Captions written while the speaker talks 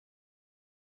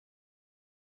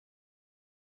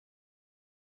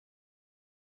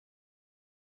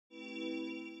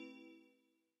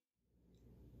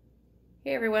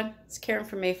Hey everyone, it's Karen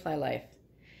from Mayfly Life.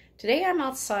 Today I'm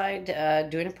outside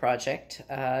doing a project,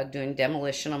 doing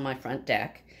demolition on my front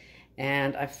deck,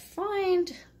 and I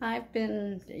find I've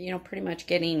been, pretty much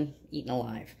getting eaten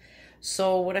alive.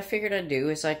 So what I figured I'd do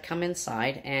is I'd come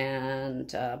inside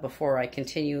and before I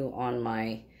continue on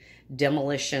my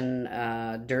demolition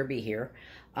derby here,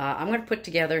 I'm going to put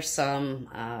together some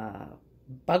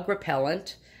bug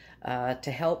repellent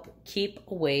to help keep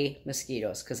away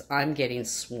mosquitoes because I'm getting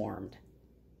swarmed.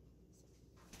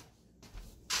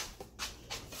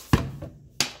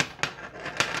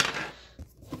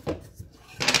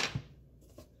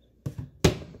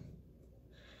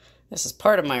 This is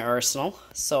part of my arsenal.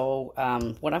 So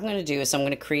what I'm going to do is I'm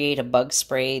going to create a bug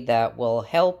spray that will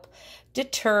help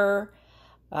deter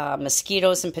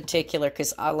mosquitoes in particular,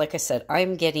 because like I said,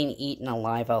 I'm getting eaten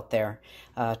alive out there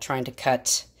trying to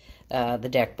cut the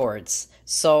deck boards.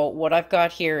 So what I've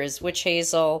got here is witch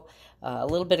hazel, a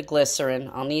little bit of glycerin.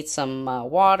 I'll need some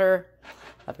water.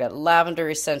 I've got lavender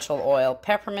essential oil,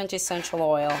 peppermint essential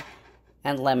oil,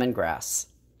 and lemongrass.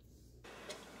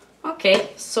 Okay,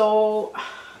 so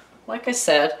like I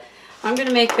said, I'm going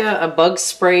to make a bug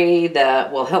spray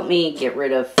that will help me get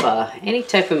rid of any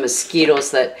type of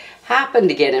mosquitoes that happen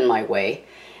to get in my way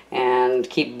and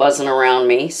keep buzzing around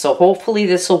me. So hopefully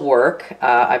this will work.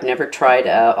 I've never tried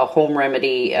a home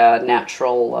remedy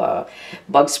natural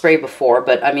bug spray before,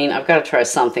 but I mean, I've got to try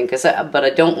something, but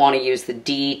I don't want to use the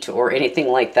DEET or anything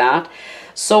like that.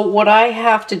 So what I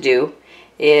have to do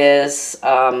is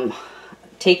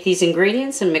take these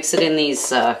ingredients and mix it in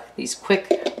these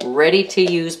quick,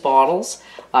 ready-to-use bottles.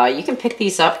 You can pick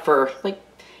these up for like,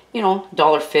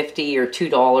 $1.50 or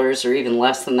 $2 or even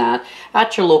less than that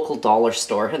at your local dollar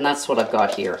store, and that's what I've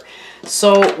got here.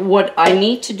 So what I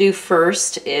need to do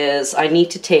first is I need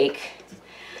to take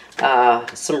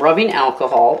some rubbing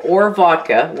alcohol or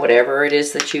vodka, whatever it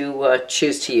is that you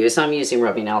choose to use. I'm using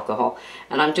rubbing alcohol,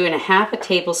 and I'm doing half a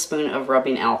tablespoon of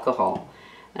rubbing alcohol,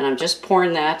 and I'm just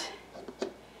pouring that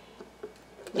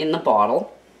in the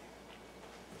bottle.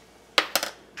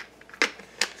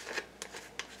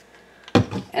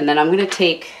 And then I'm going to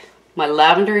take my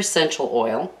lavender essential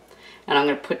oil and I'm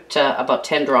going to put about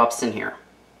 10 drops in here.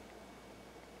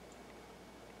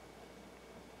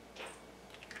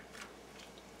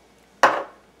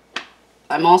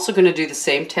 I'm also going to do the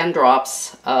same 10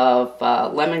 drops of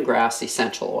lemongrass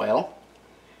essential oil.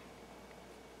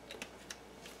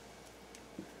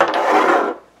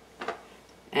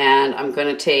 And I'm going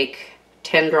to take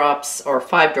 10 drops, or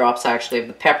 5 drops actually, of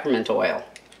the peppermint oil.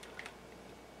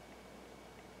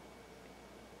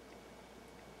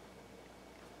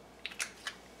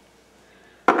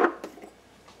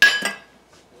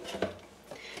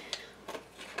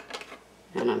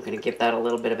 And I'm going to give that a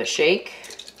little bit of a shake.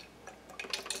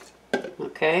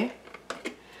 Okay.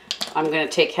 I'm going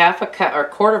to take half a cup, or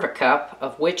quarter of a cup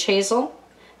of witch hazel.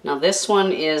 Now this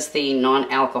one is the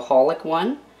non-alcoholic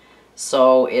one,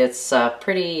 so it's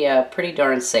pretty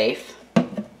darn safe.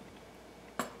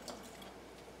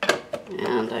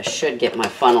 And I should get my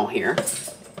funnel here.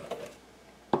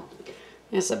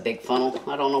 It's a big funnel.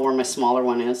 I don't know where my smaller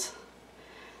one is.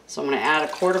 So I'm going to add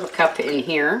a quarter of a cup in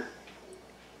here,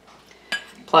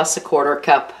 plus a quarter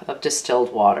cup of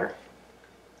distilled water.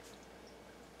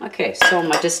 Okay, so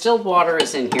my distilled water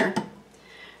is in here.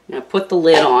 I'm going to put the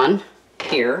lid on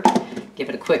here, give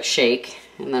it a quick shake,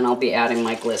 and then I'll be adding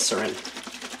my glycerin.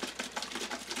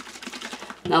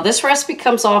 Now this recipe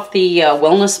comes off the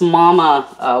Wellness Mama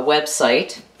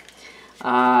website,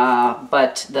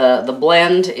 but the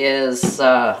blend is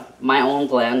my own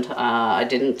blend. I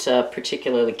didn't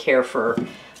particularly care for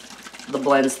the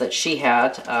blends that she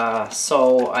had,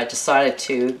 so I decided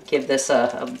to give this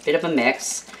a bit of a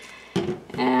mix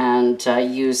and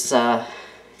use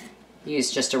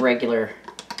just a regular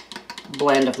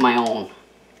blend of my own.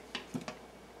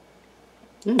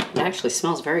 It actually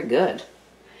smells very good.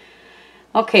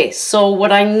 Okay, so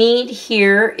what I need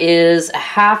here is a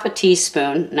half a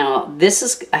teaspoon. Now this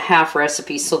is a half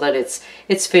recipe so that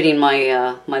it's fitting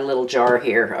my my little jar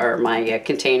here, or my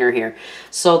container here.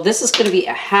 So this is going to be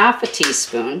a half a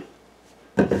teaspoon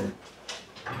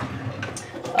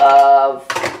of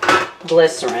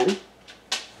glycerin.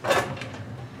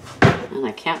 And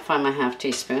I can't find my half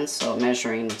teaspoon, so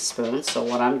measuring spoon. So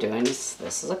what I'm doing is,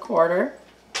 this is a quarter.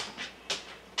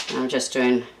 I'm just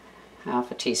doing half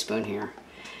a teaspoon here.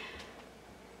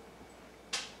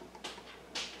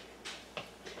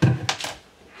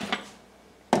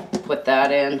 Put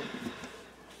that in,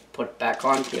 put it back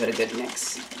on, give it a good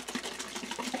mix.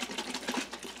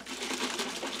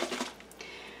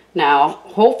 Now,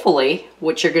 hopefully,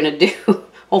 what you're going to do,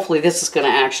 hopefully this is going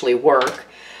to actually work.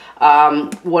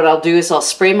 What I'll do is I'll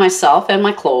spray myself and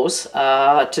my clothes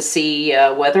to see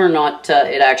whether or not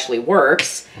it actually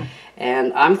works.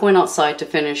 And I'm going outside to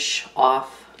finish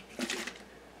off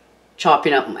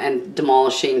chopping up and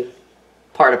demolishing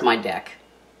part of my deck.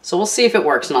 So we'll see if it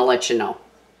works and I'll let you know.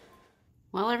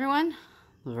 Well, everyone,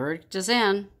 the verdict is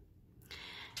in.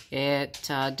 It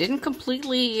didn't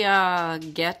completely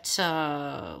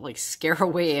scare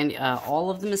away all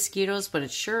of the mosquitoes, but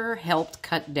it sure helped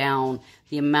cut down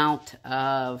the amount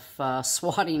of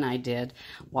swatting I did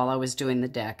while I was doing the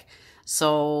deck.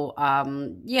 So,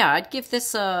 yeah, I'd give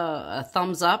this a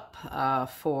thumbs up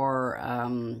for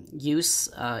use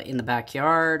in the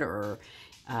backyard or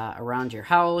around your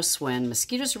house when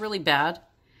mosquitoes are really bad.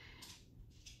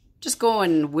 Just go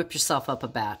and whip yourself up a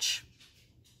batch.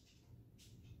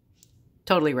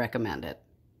 Totally recommend it.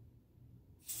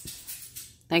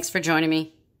 Thanks for joining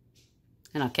me,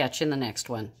 and I'll catch you in the next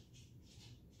one.